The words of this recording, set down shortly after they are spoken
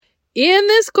In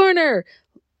this corner,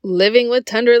 living with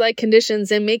tundra-like conditions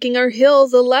and making our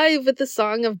hills alive with the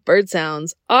song of bird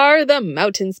sounds, are the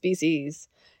mountain species.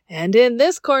 And in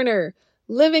this corner,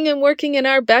 living and working in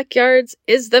our backyards,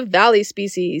 is the valley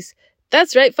species.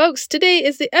 That's right, folks. Today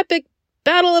is the epic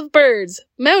battle of birds,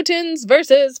 mountains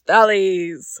versus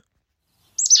valleys.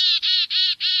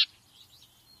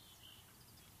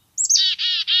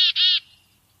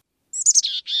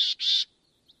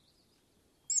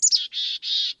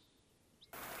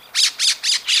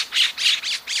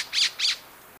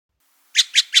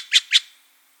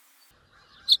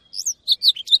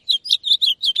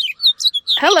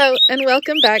 Hello, and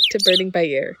welcome back to Birding by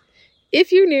Ear.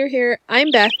 If you're new here,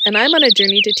 I'm Beth, and I'm on a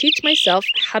journey to teach myself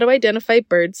how to identify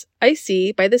birds I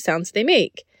see by the sounds they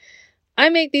make. I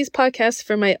make these podcasts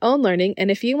for my own learning,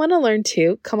 and if you want to learn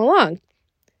too, come along.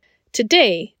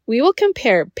 Today, we will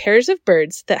compare pairs of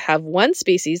birds that have one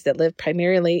species that live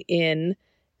primarily in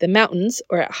the mountains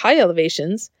or at high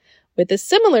elevations with a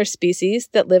similar species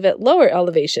that live at lower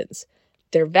elevations,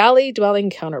 their valley-dwelling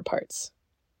counterparts.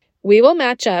 We will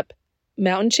match up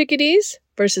mountain chickadees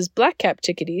versus black-capped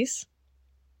chickadees,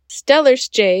 Steller's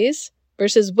jays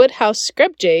versus woodhouse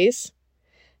scrub jays,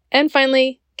 and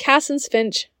finally, Cassin's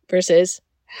finch versus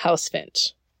house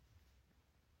finch.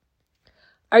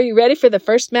 Are you ready for the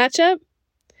first matchup?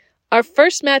 Our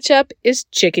first matchup is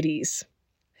chickadees.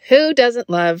 Who doesn't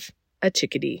love a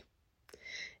chickadee?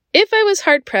 If I was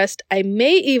hard-pressed, I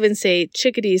may even say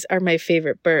chickadees are my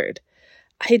favorite bird.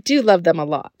 I do love them a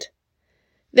lot.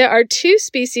 There are two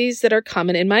species that are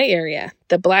common in my area,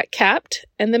 the black-capped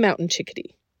and the mountain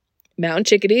chickadee. Mountain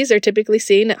chickadees are typically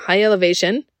seen at high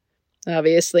elevation,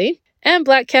 obviously, and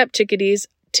black-capped chickadees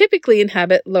typically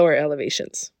inhabit lower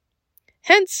elevations.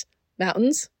 Hence,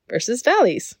 mountains versus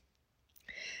valleys.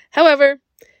 However,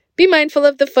 be mindful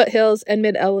of the foothills and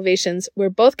mid-elevations where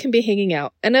both can be hanging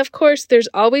out, and of course, there's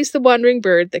always the wandering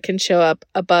bird that can show up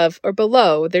above or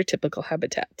below their typical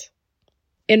habitat.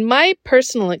 In my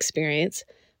personal experience,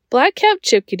 black-capped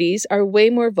chickadees are way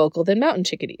more vocal than mountain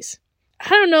chickadees. I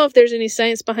don't know if there's any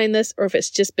science behind this or if it's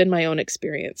just been my own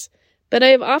experience, but I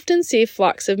have often seen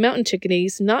flocks of mountain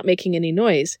chickadees not making any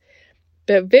noise,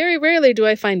 but very rarely do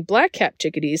I find black-capped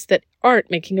chickadees that aren't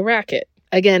making a racket.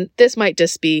 Again, this might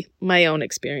just be my own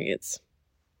experience.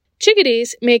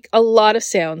 Chickadees make a lot of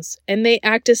sounds, and they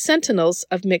act as sentinels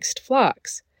of mixed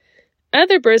flocks.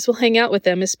 Other birds will hang out with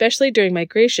them, especially during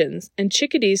migrations, and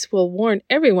chickadees will warn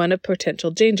everyone of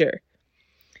potential danger.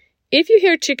 If you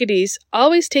hear chickadees,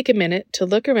 always take a minute to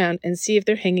look around and see if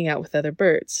they're hanging out with other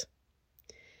birds.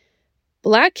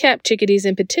 Black-capped chickadees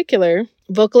in particular,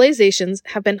 vocalizations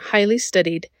have been highly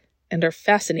studied and are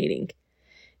fascinating.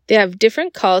 They have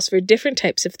different calls for different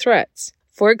types of threats.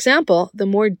 For example, the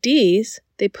more Ds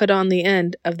they put on the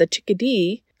end of the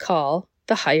chickadee call,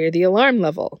 the higher the alarm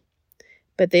level.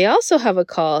 But they also have a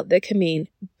call that can mean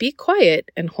be quiet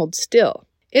and hold still.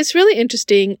 It's really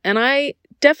interesting, and I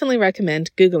definitely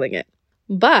recommend Googling it.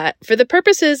 But for the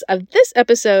purposes of this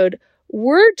episode,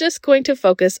 we're just going to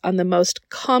focus on the most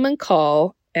common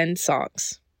call and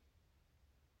songs.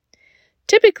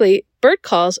 Typically, bird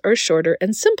calls are shorter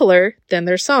and simpler than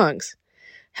their songs.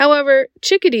 However,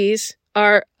 chickadees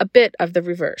are a bit of the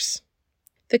reverse.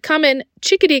 The common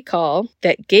chickadee call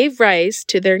that gave rise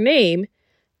to their name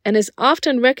and is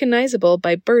often recognizable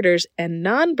by birders and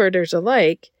non-birders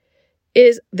alike,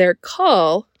 is their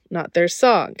call, not their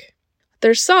song.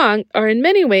 Their song are in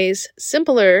many ways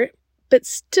simpler, but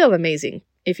still amazing,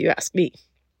 if you ask me.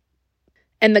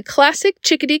 And the classic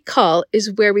chickadee call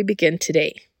is where we begin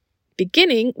today,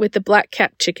 beginning with the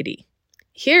black-capped chickadee.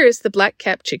 Here is the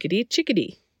black-capped chickadee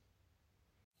chickadee.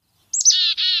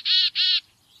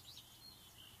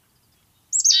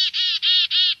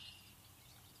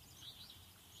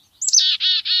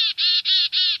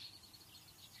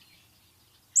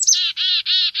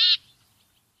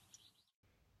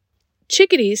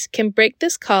 Chickadees can break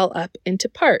this call up into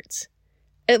parts.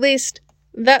 At least,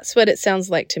 that's what it sounds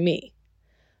like to me.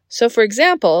 So for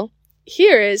example,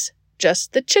 here is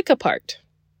just the chicka part.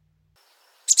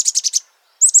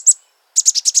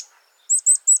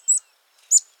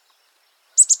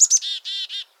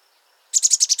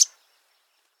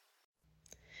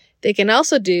 They can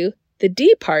also do the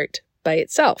D part by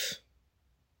itself.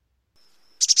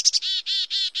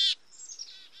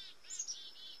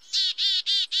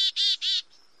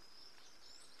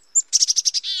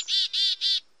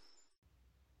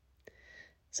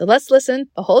 So let's listen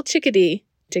the whole chickadee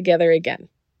together again.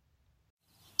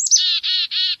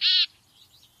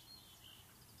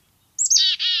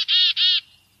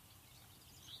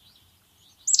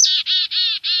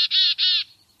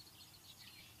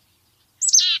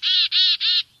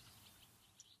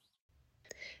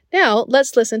 Now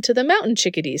let's listen to the mountain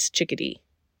chickadee's chickadee.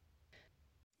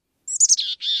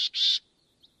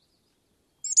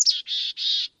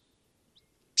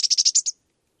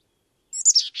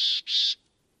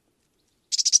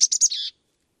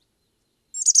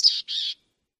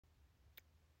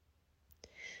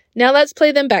 Now let's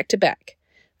play them back to back.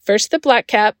 First the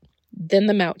blackcap, then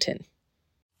the mountain.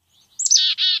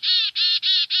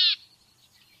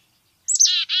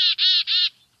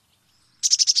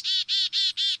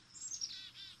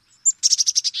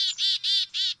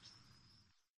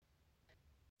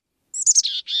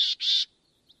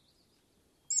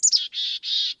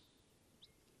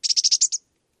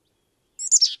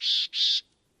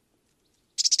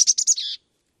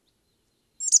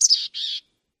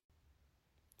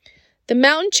 The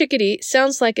mountain chickadee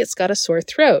sounds like it's got a sore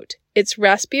throat. It's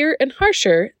raspier and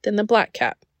harsher than the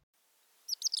blackcap.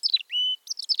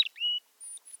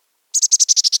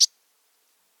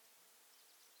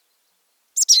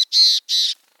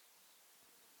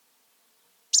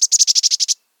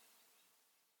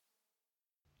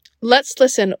 Let's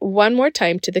listen one more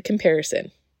time to the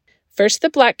comparison. First the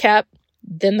blackcap,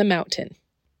 then the mountain.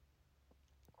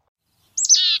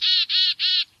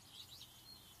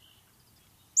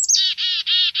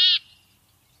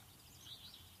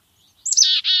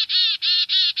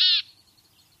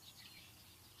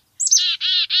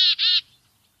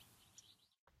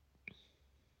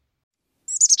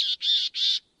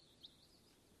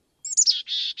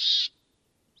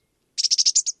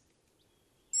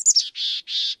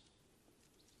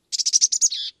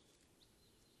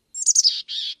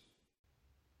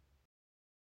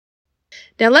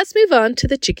 Now let's move on to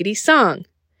the chickadee song.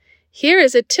 Here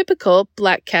is a typical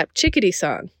blackcap chickadee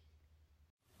song.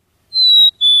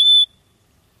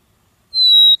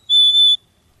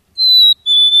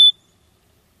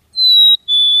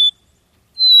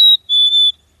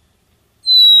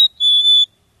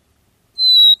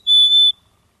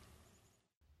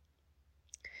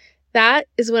 That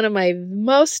is one of my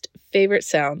most favorite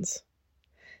sounds.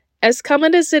 As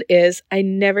common as it is, I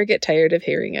never get tired of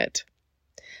hearing it.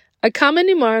 A common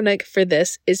mnemonic for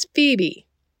this is Phoebe,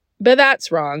 but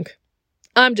that's wrong.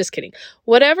 I'm just kidding.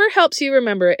 Whatever helps you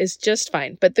remember is just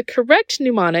fine, but the correct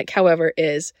mnemonic, however,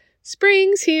 is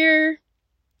Spring's here.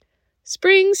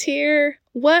 Spring's here.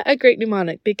 What a great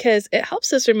mnemonic, because it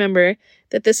helps us remember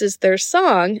that this is their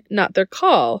song, not their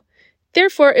call.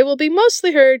 Therefore, it will be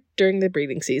mostly heard during the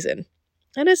breeding season.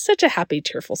 And it's such a happy,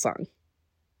 cheerful song.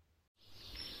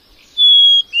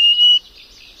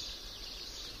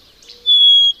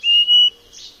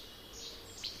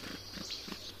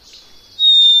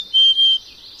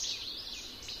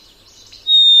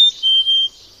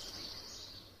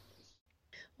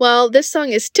 While this song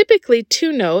is typically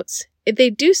 2 notes,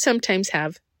 they do sometimes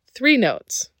have 3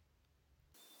 notes.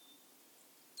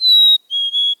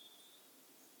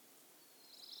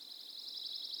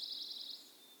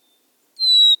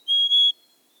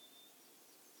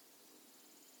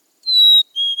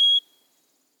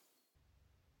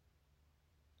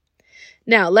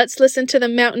 Now let's listen to the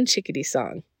mountain chickadee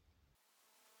song.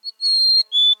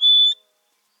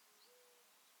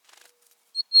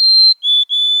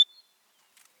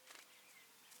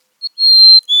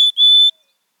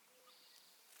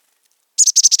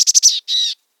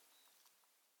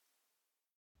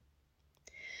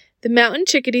 The mountain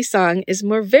chickadee song is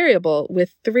more variable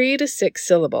with 3 to 6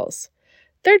 syllables.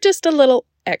 They're just a little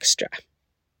extra.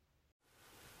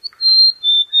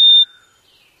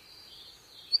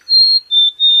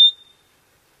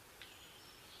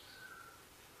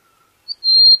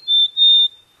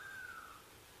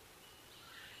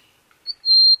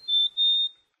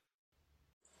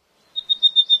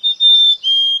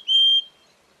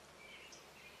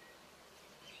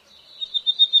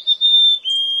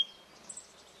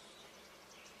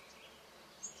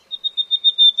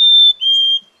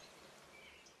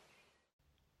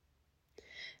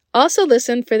 Also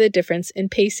listen for the difference in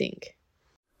pacing.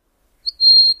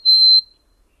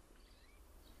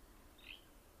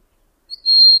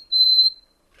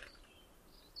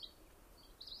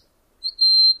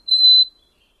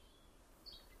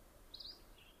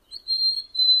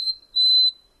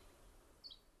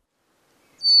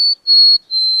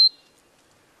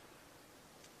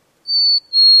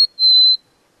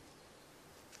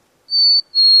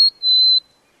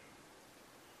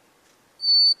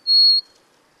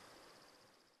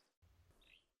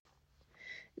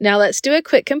 Now let's do a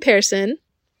quick comparison.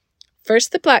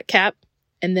 First the blackcap,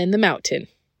 and then the mountain.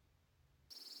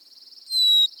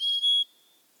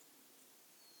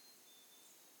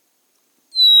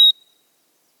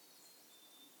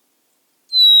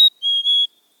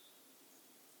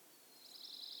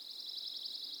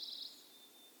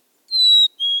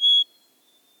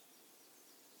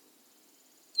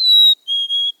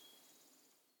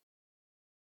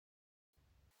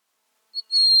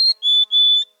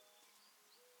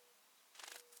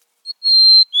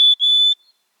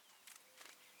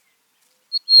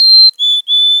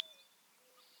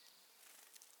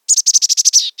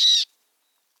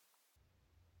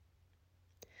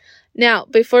 Now,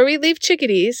 before we leave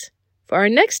chickadees, for our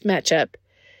next matchup,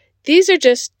 these are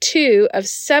just 2 of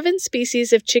 7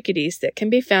 species of chickadees that can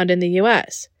be found in the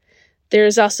U.S. There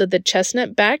is also the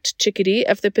chestnut-backed chickadee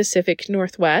of the Pacific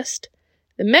Northwest,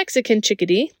 the Mexican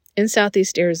chickadee in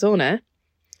southeast Arizona,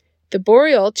 the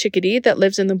boreal chickadee that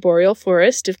lives in the boreal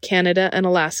forest of Canada and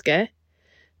Alaska,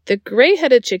 the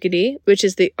gray-headed chickadee, which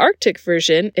is the Arctic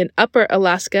version in upper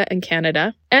Alaska and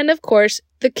Canada, and of course,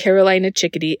 the Carolina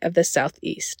chickadee of the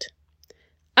southeast.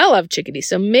 I love chickadees,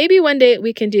 so maybe one day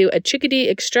we can do a chickadee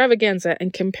extravaganza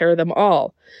and compare them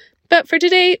all. But for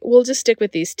today, we'll just stick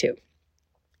with these 2.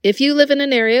 If you live in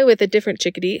an area with a different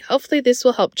chickadee, hopefully this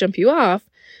will help jump you off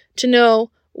to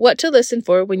know what to listen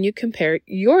for when you compare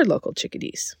your local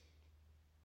chickadees.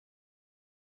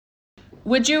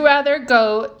 Would you rather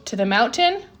go to the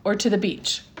mountain or to the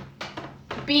beach?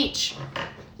 Beach.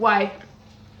 Why?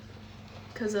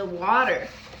 Because of water.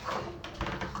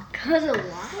 Because of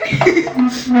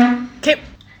water? Okay.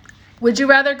 Would you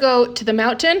rather go to the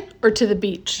mountain or to the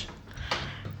beach?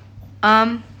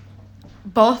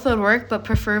 Both would work, but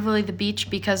preferably the beach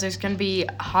because there's going to be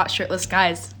hot shirtless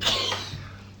guys.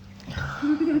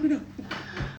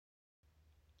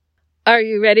 Are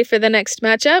you ready for the next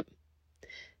matchup?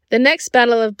 The next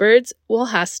battle of birds will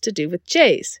have to do with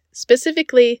jays,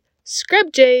 specifically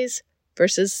scrub jays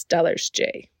versus Steller's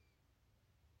jay.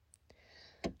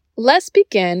 Let's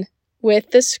begin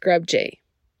with the scrub jay.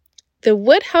 The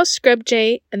woodhouse scrub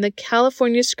jay and the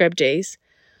California scrub jays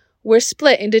were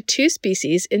split into 2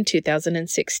 species in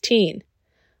 2016.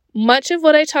 Much of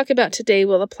what I talk about today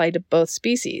will apply to both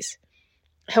species.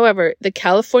 However, the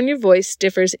California voice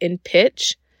differs in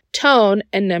pitch, tone,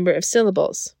 and number of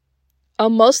syllables. I'll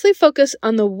mostly focus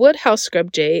on the woodhouse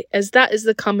scrub jay as that is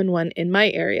the common one in my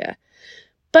area,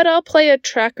 but I'll play a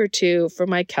track or 2 for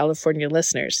my California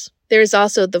listeners. There is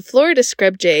also the Florida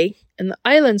scrub jay and the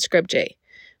island scrub jay,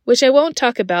 which I won't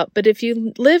talk about, but if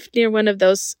you live near one of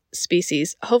those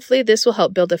species, hopefully this will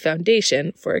help build a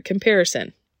foundation for a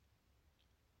comparison.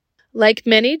 Like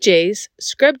many jays,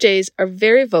 scrub jays are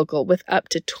very vocal with up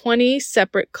to 20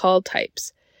 separate call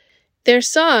types. Their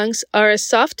songs are a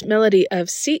soft melody of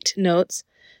seat notes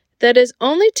that is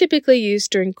only typically used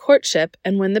during courtship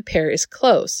and when the pair is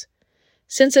close.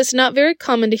 Since it's not very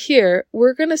common to hear,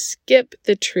 we're going to skip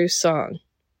the true song.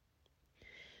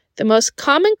 The most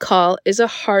common call is a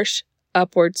harsh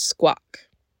upward squawk.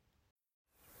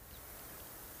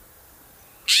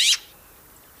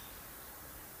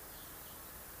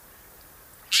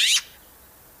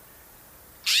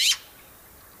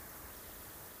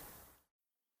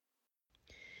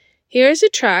 Here is a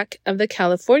track of the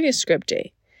California scrub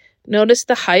jay. Notice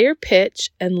the higher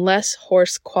pitch and less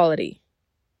hoarse quality.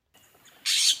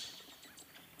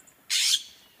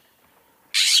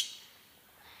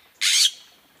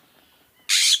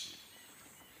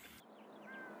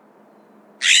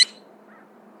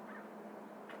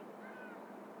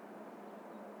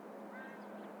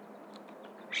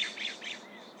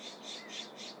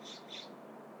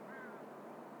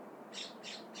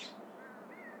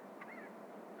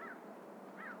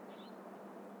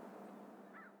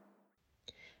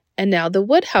 And now the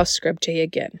woodhouse scrub jay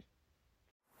again.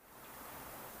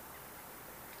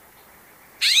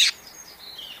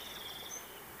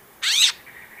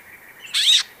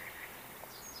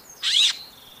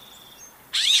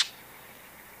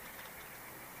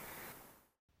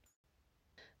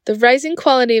 The rising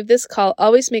quality of this call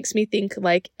always makes me think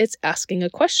like it's asking a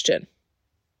question.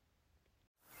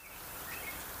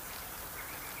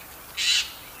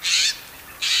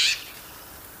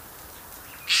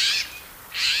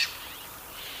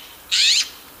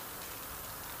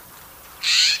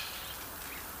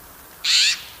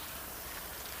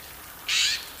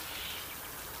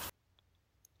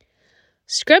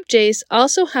 Scrub jays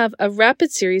also have a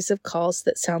rapid series of calls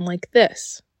that sound like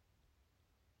this.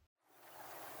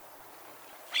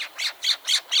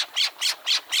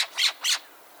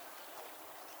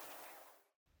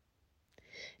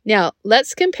 Now,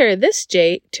 let's compare this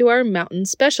jay to our mountain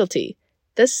specialty,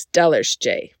 the Steller's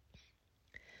jay.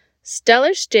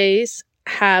 Steller's jays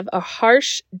have a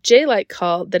harsh jay-like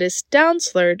call that is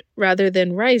down-slurred rather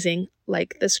than rising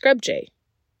like the scrub jay.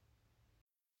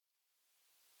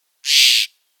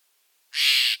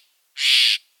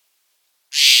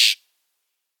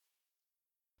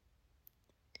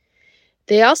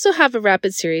 They also have a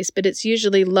rapid series, but it's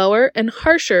usually lower and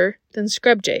harsher than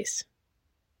scrub jays.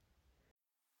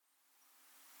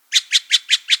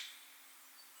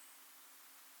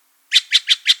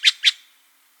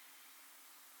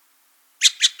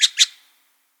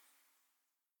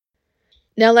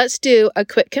 Now let's do a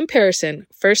quick comparison.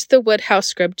 First the woodhouse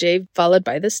scrub jay, followed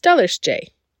by the Steller's jay.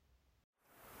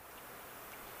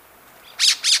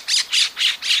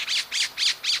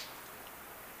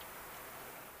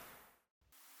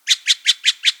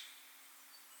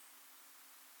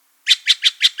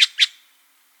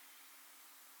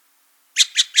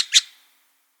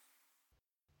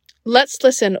 Let's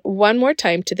listen one more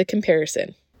time to the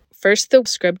comparison. First the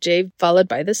scrub jay, followed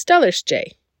by the Steller's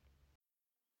jay.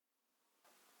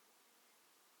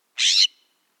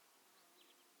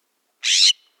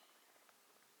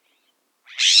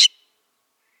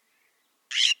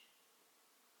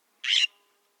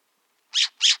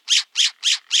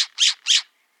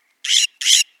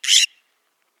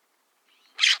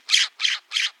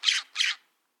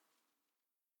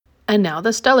 And now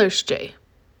the Steller's jay.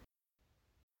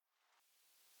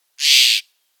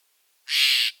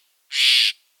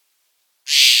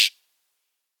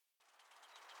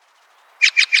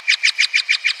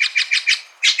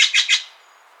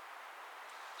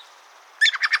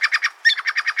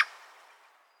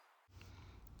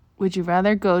 Would you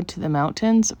rather go to the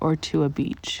mountains or to a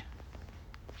beach?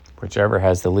 Whichever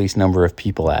has the least number of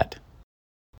people at.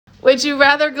 Would you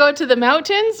rather go to the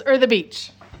mountains or the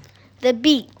beach? The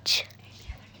beach.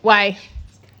 Why?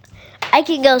 I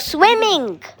can go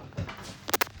swimming.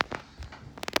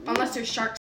 Unless there's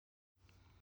sharks.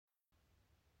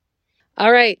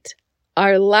 All right,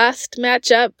 our last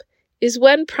matchup is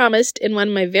one promised in one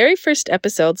of my very first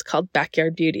episodes called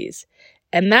Backyard Beauties,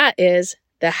 and that is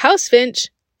the house finch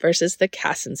versus the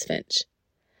Cassin's finch.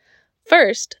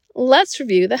 First, let's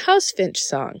review the house finch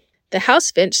song. The house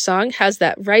finch song has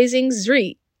that rising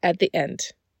zreet at the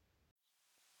end.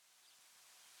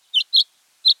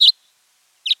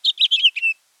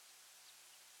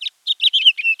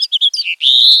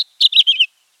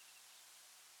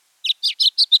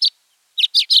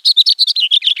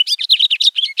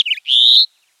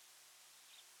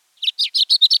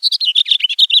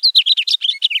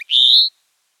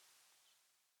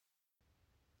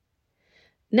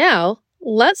 Now,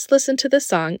 let's listen to the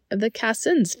song of the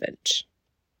Cassin's finch.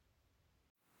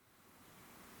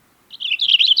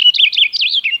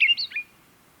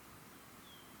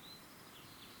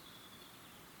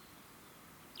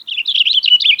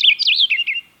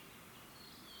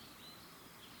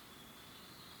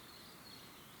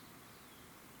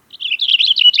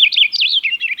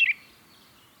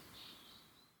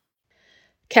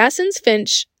 Cassin's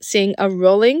finch sing a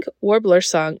rolling warbler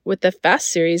song with a fast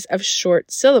series of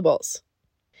short syllables.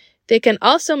 They can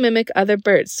also mimic other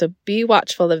birds, so be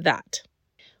watchful of that.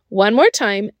 One more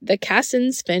time, the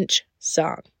Cassin's finch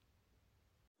song.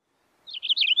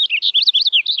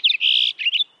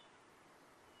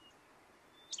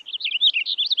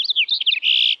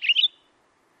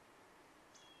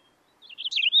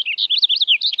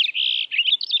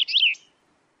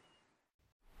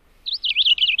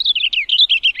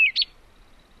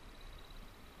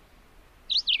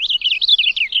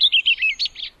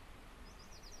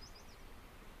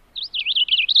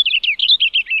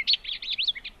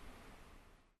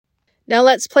 Now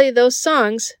let's play those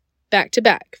songs back to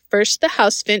back. First the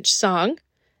house finch song,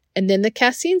 and then the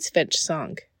Cassin's finch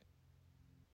song.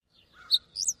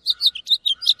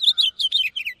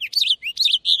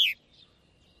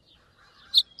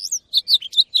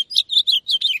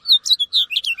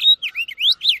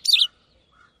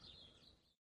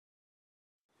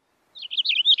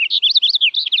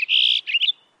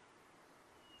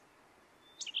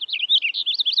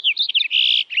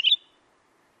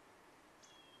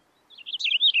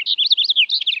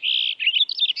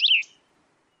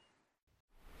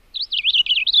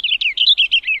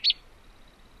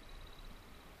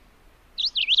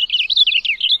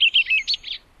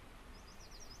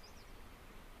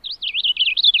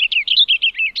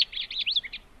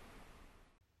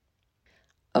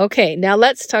 Okay, now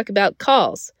let's talk about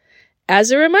calls.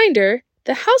 As a reminder,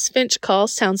 the house finch call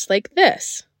sounds like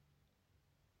this.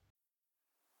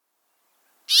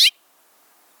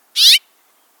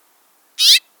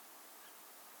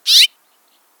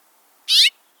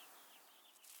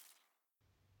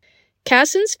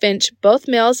 Cassin's finch, both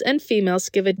males and females,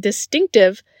 give a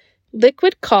distinctive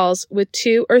liquid calls with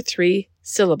 2 or 3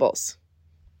 syllables.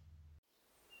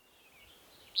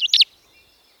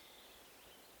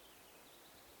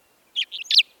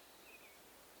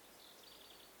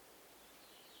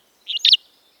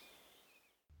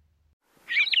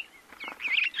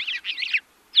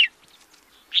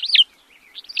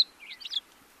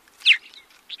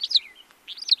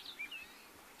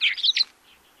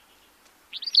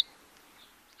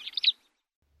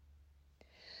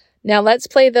 Now let's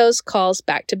play those calls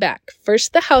back to back.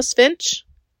 First the house finch,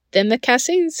 then the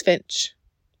Cassin's finch.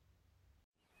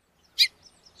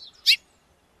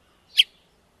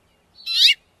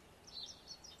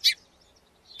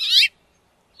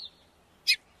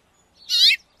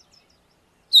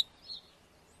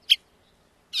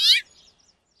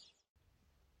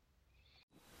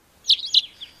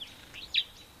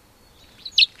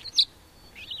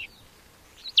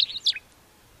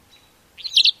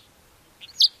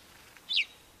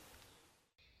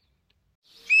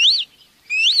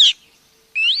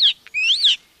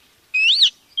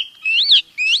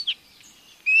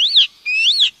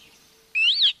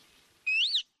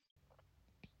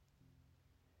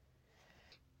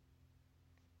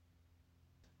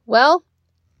 Well,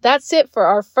 that's it for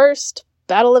our first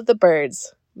Battle of the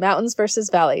Birds, Mountains versus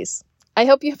Valleys. I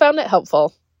hope you found it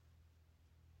helpful.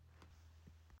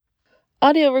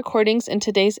 Audio recordings in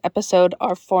today's episode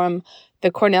are from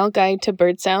the Cornell Guide to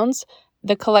Bird Sounds,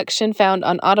 the collection found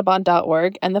on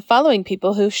audubon.org, and the following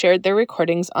people who shared their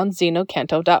recordings on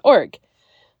xenocanto.org: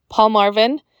 Paul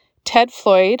Marvin, Ted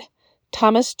Floyd,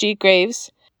 Thomas G.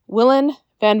 Graves, Willen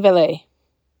Van Velle.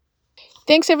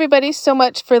 Thanks everybody so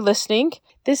much for listening.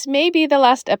 This may be the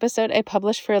last episode I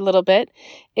publish for a little bit.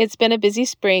 It's been a busy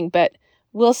spring, but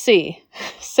we'll see.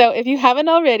 So if you haven't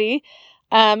already,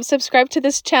 subscribe to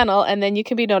this channel and then you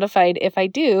can be notified if I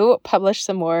do publish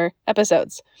some more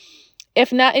episodes.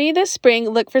 If not any this spring,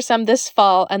 look for some this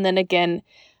fall and then again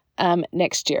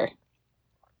next year.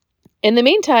 In the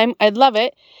meantime, I'd love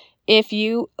it if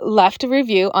you left a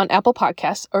review on Apple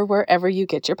Podcasts or wherever you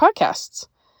get your podcasts.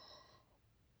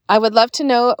 I would love to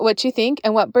know what you think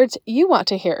and what birds you want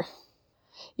to hear.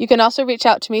 You can also reach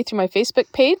out to me through my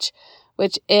Facebook page,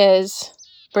 which is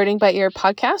Birding by Ear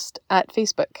Podcast at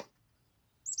Facebook.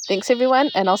 Thanks everyone,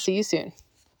 and I'll see you soon.